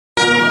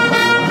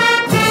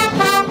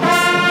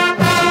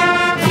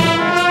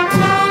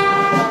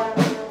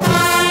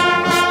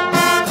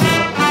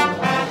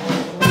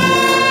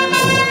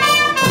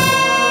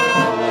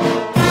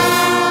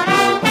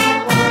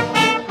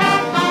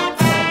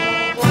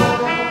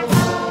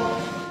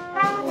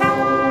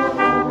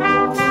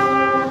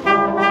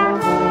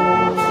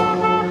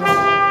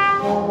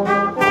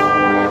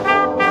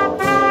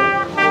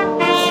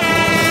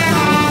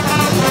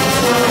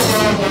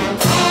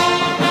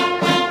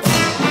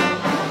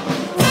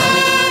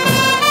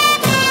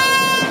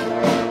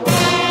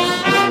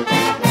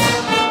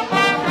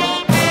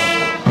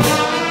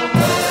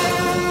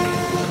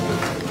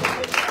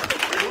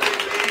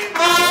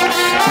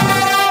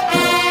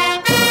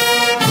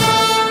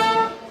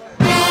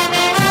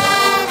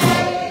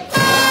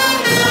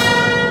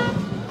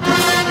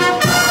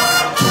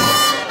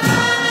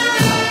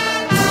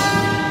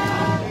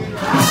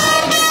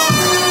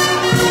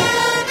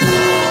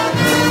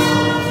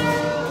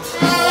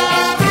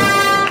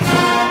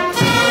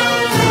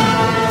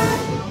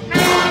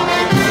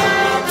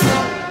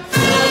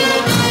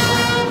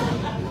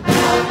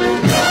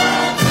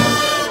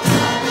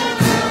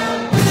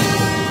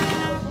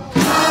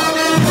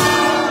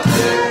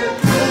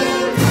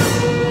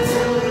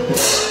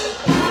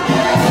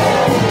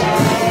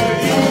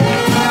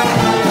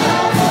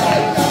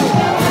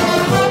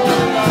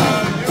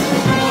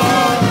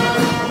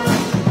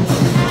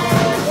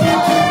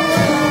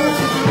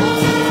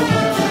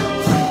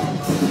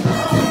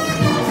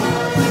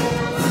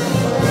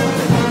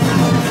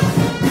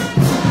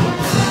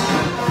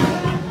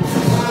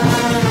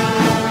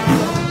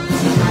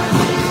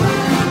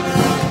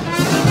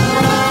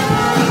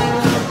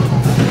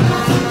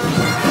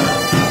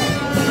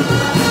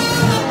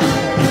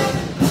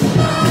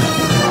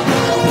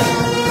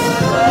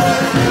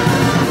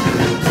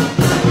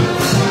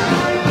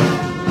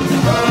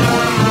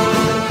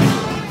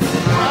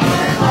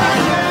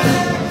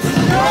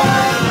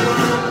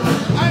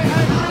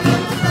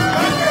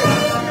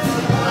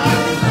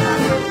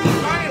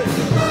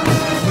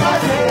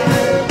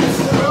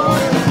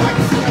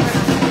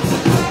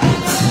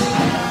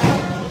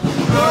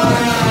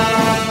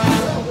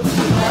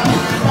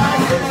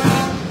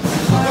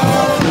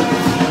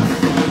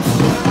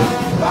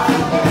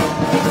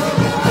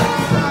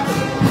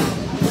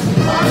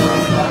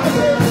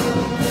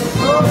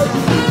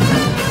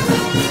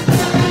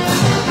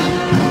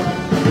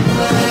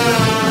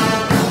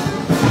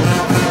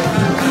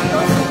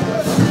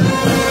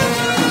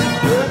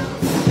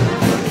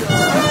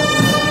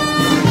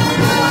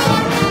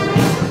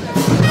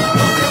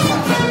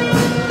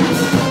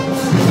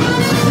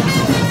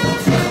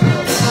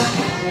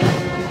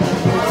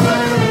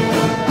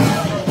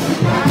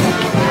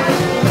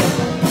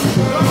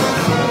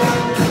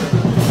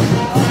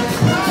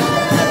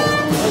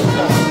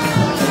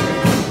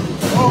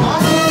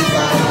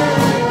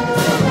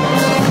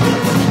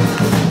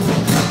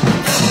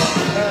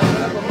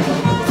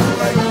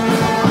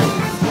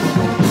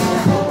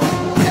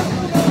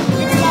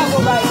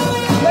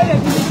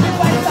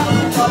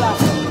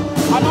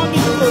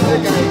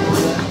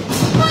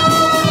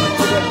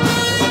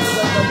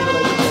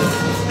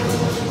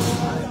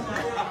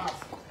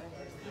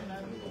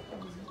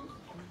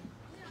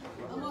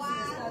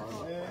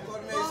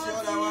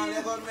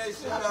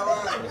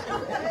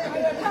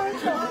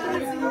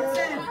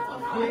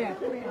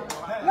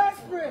Let's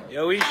pray.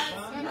 Your wish.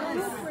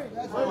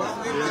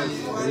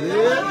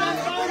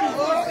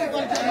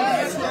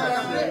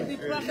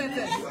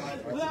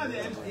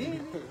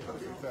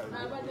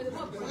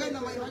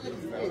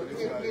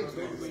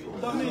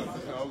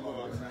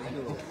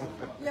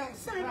 Yeah,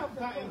 sign of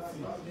the cross.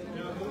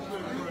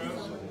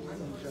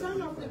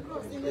 Sign of the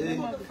cross in the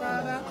name of the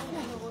Father.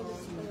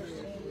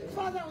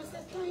 Father, we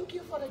say thank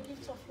you for the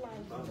gift of life.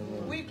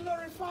 We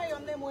glorify your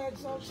name, we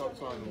exalt your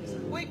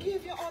name. We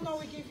give you honor,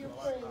 we give you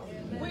praise.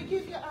 We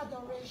give you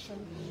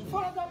adoration.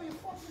 Father, we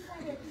fortify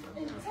the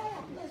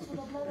entire place with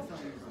the blood of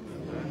Jesus.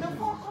 The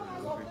four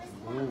corners of this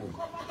place, we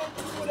cover them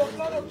with the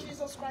blood of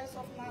Jesus Christ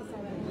of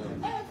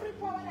Nazareth. Every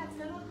power that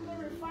cannot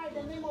glorify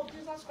the name of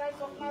Jesus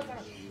Christ of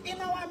Nazareth,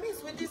 in our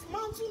midst, we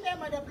dismantle them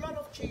by the blood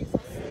of Jesus.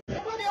 The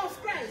body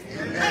of Christ.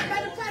 And by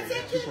the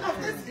partaking of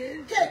this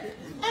cake,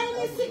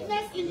 any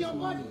sickness in your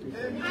body,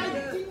 I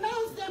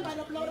denounce them by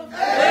the blood of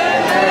Jesus.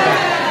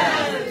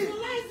 I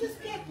utilize this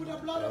cake with the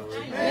blood of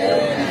Jesus.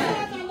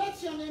 Father,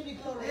 let your name be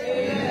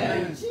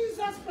glorified. In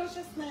Jesus'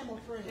 precious name of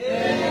prayer.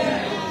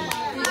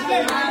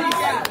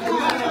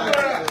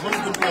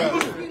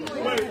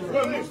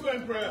 Muslim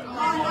prayer.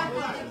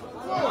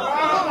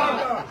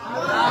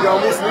 You're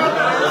Muslim?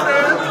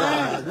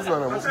 This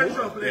one is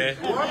Muslim.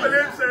 One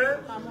believe say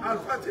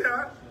Al-Fatiha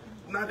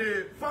na the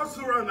first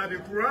surah na the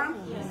Quran,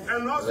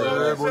 and also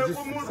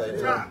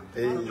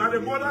na the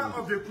border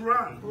of the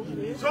Quran.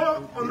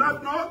 So on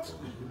that note,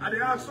 I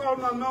ask all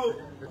now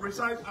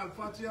recite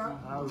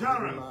Al-Fatiha.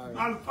 General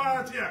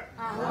Al-Fatiha.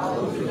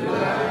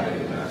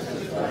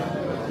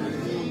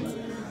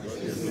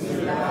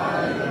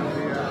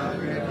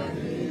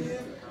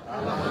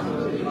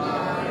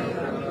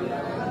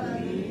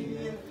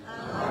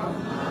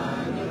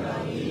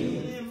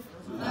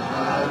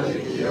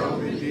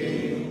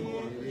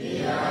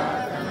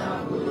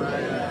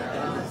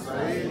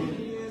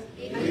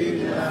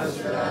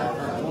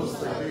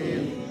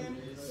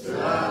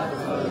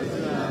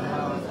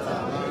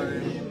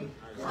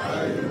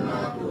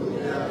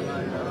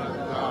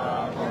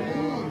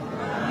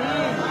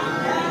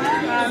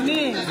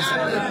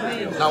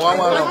 Now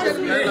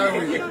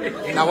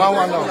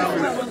one now.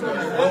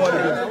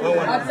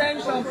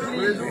 Attention,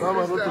 please.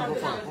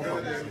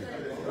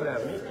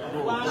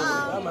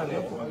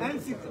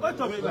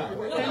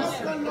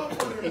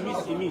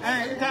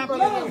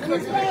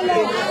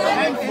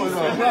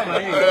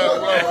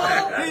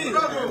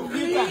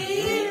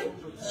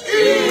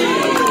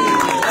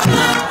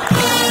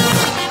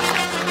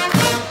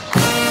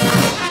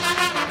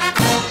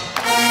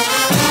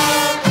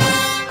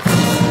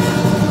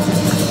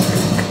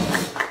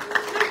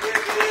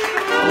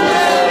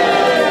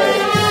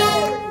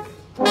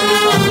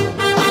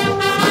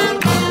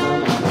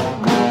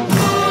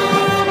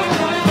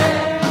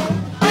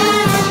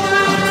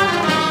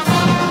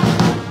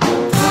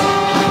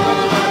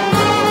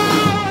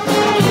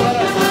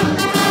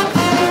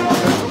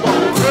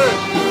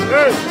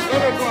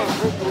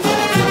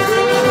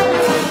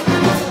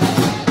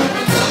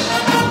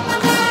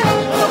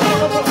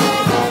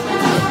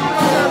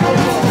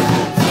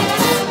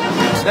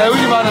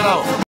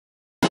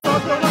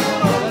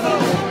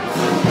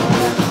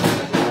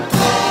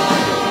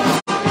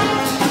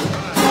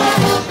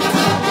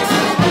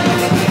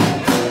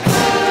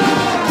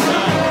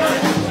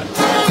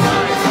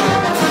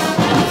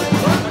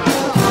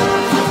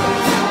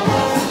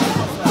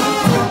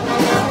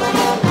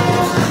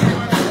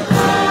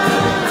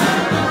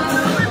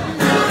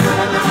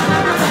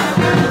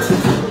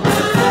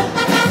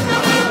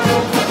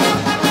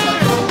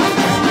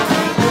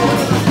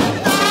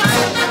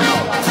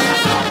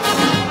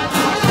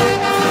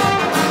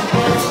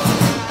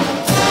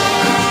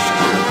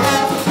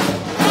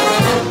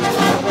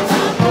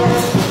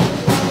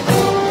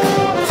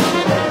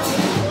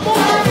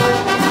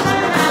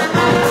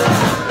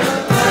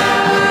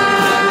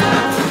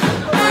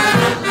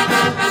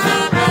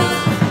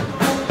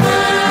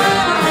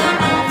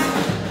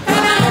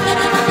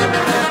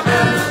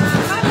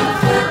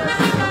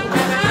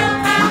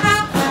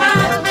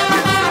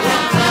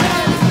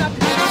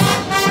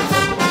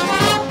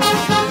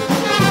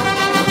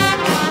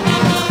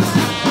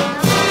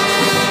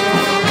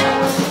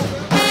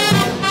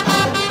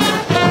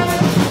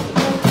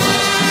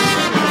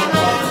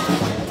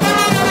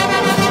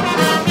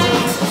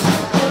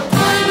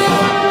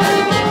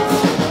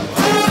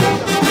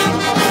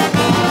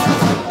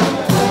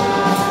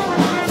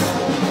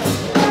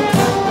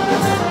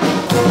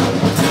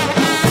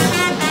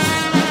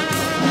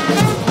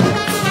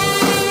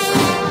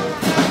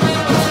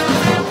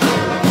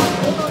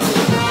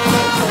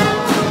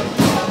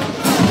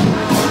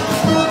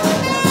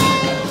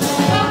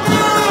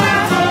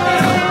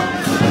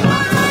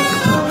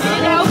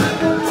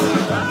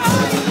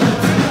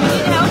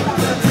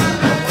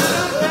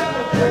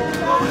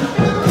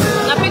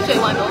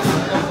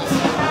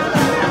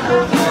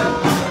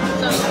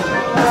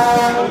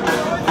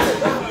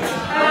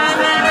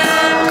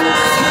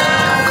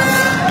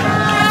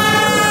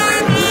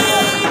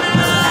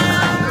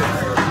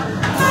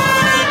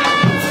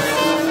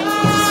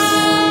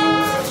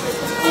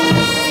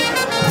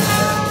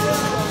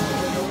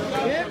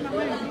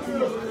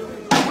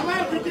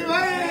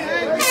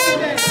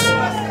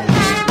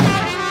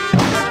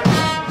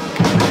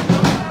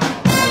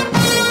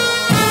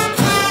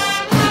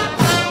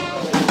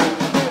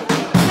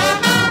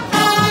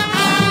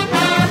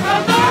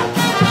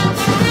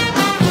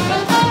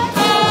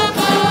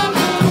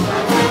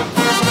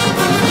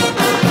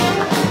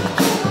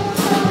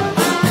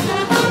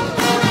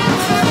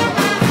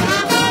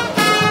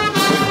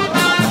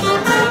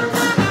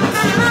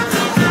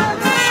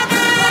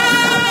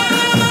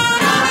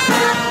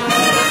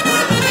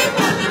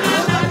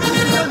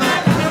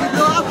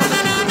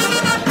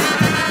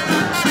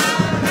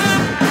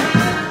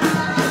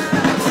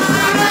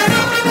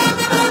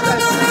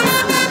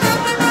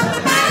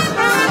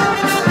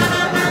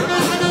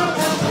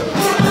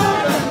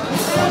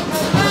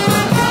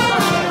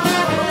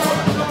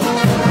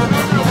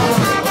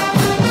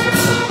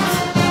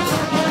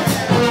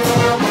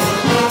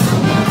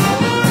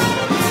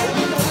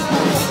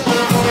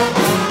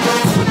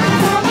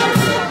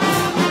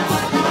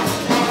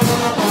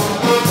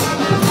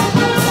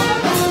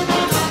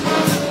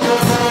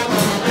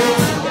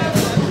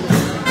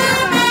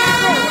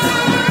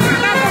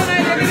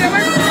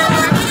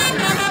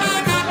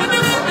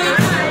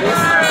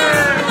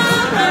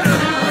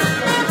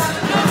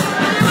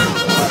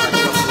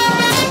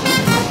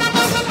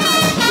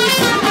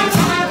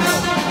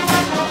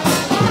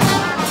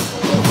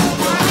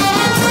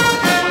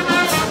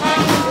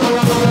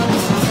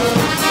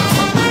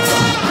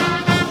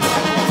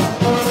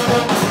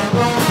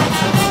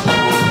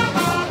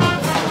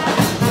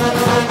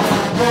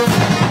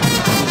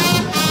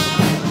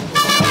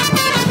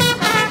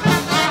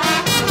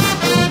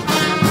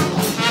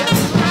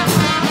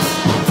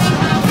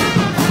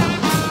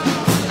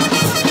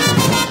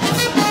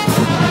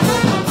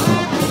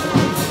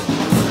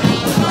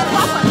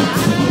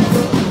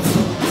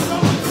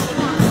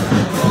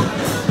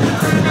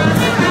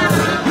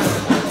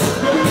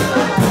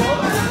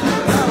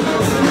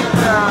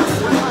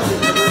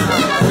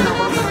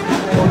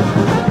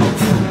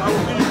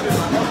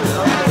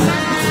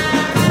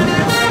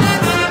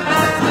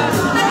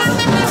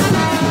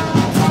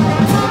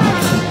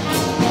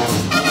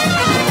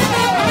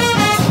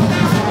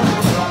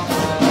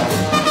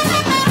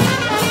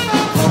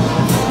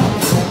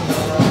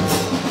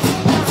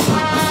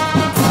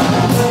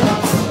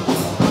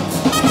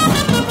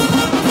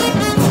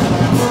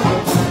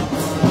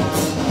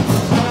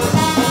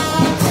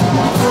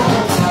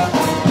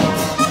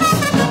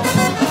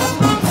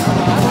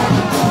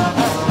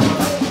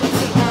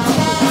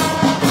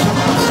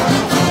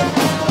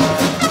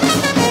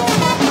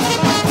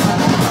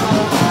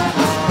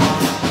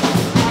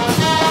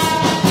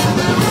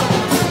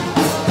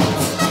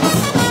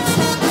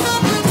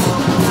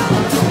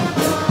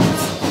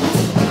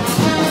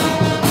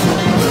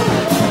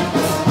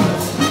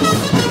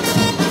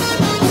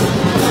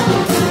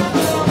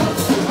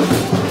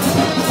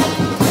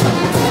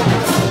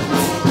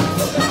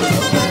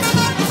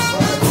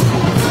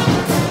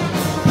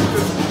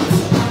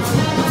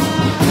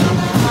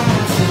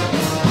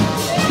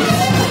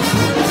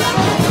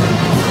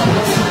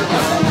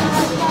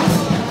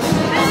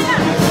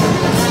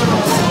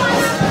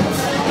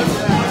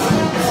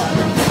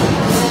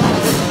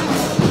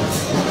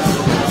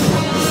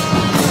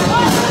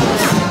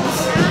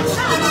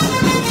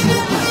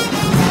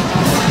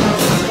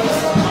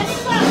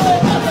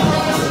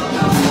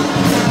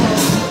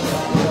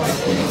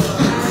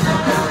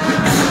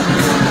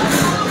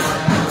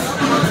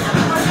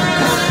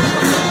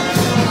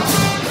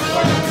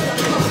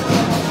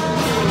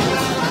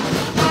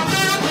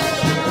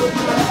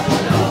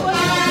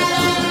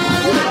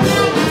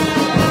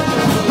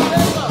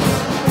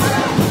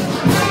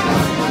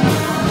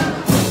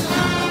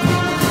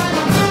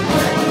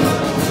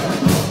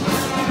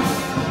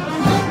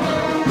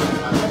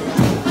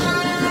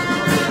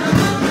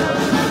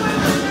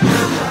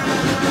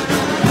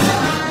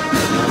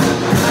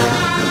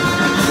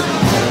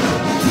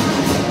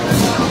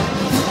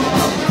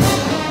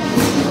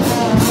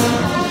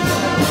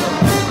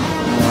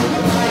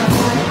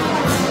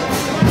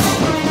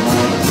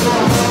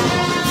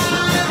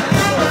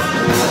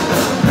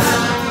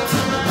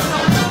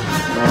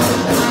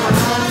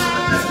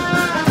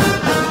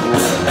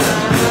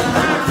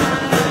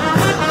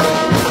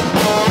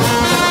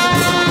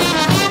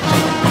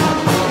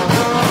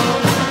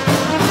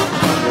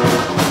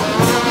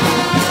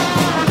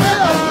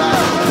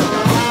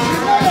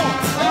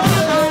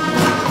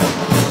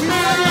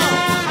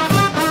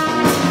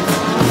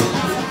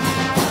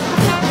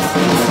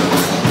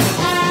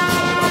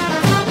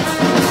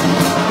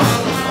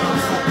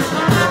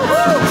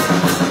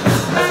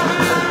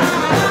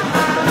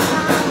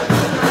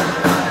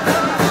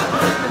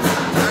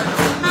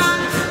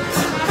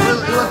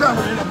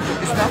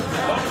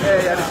 You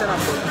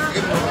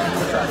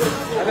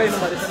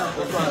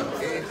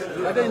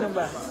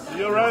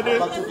ready?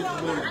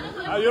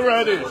 Are you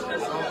ready?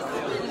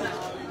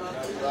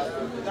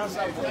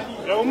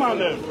 The woman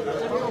there.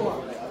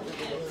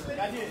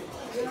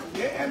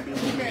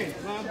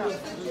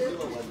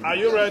 Are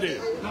you ready?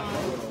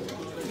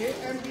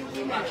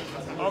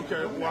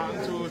 Okay,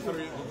 1, 2,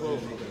 3, go.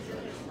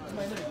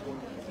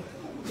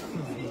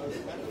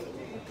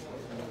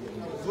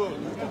 Good.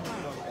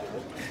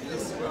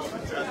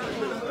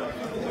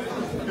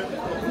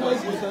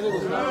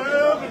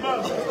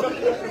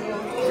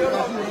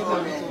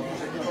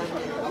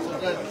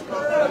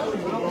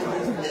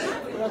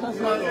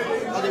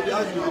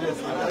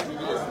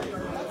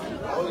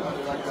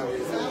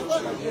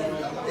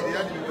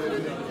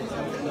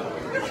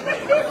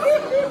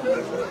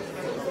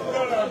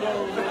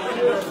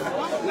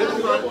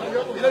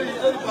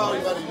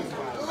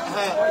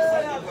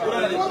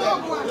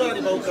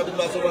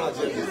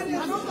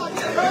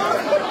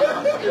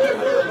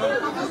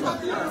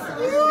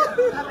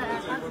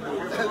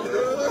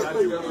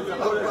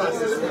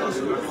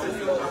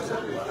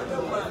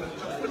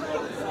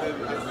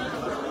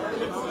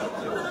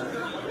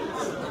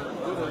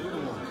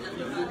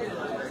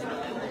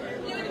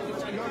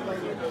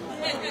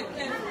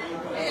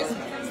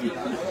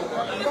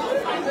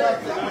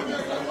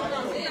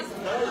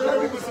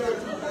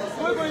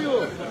 Where were you?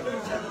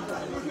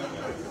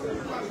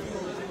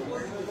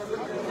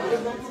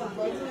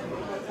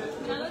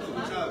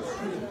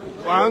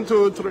 1,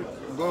 2, 3,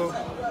 go.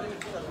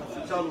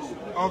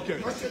 Okay.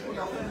 Okay.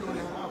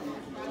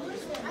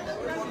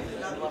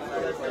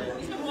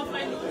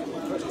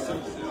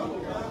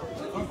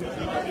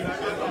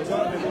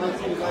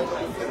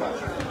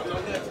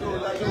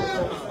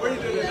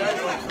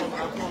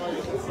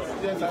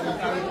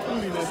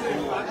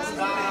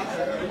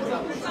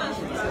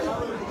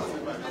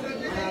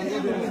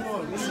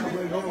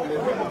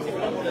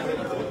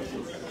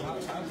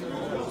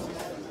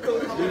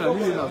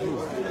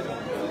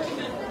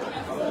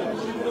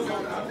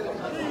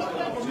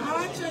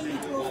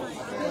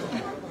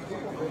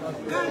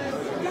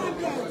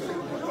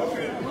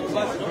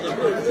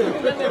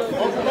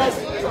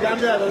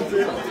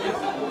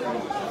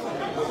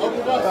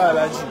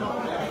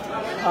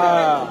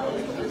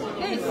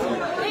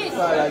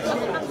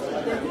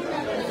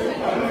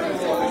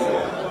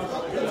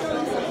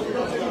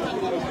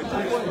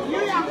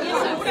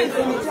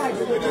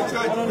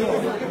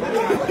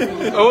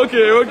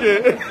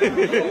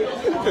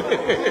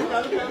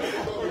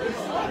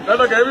 That's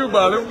okay.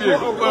 Everybody, let me go.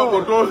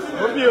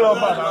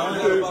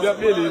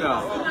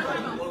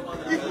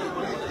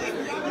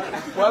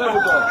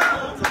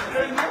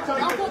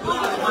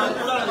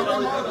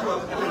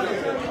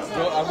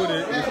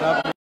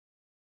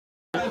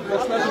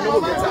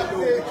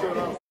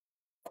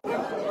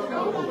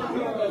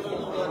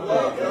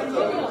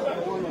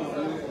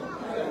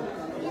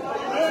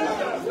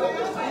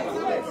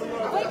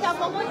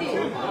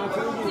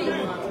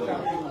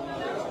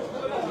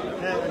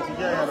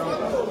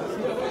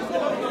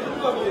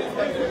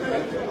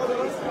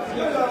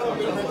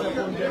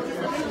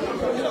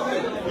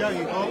 Here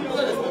you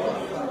go.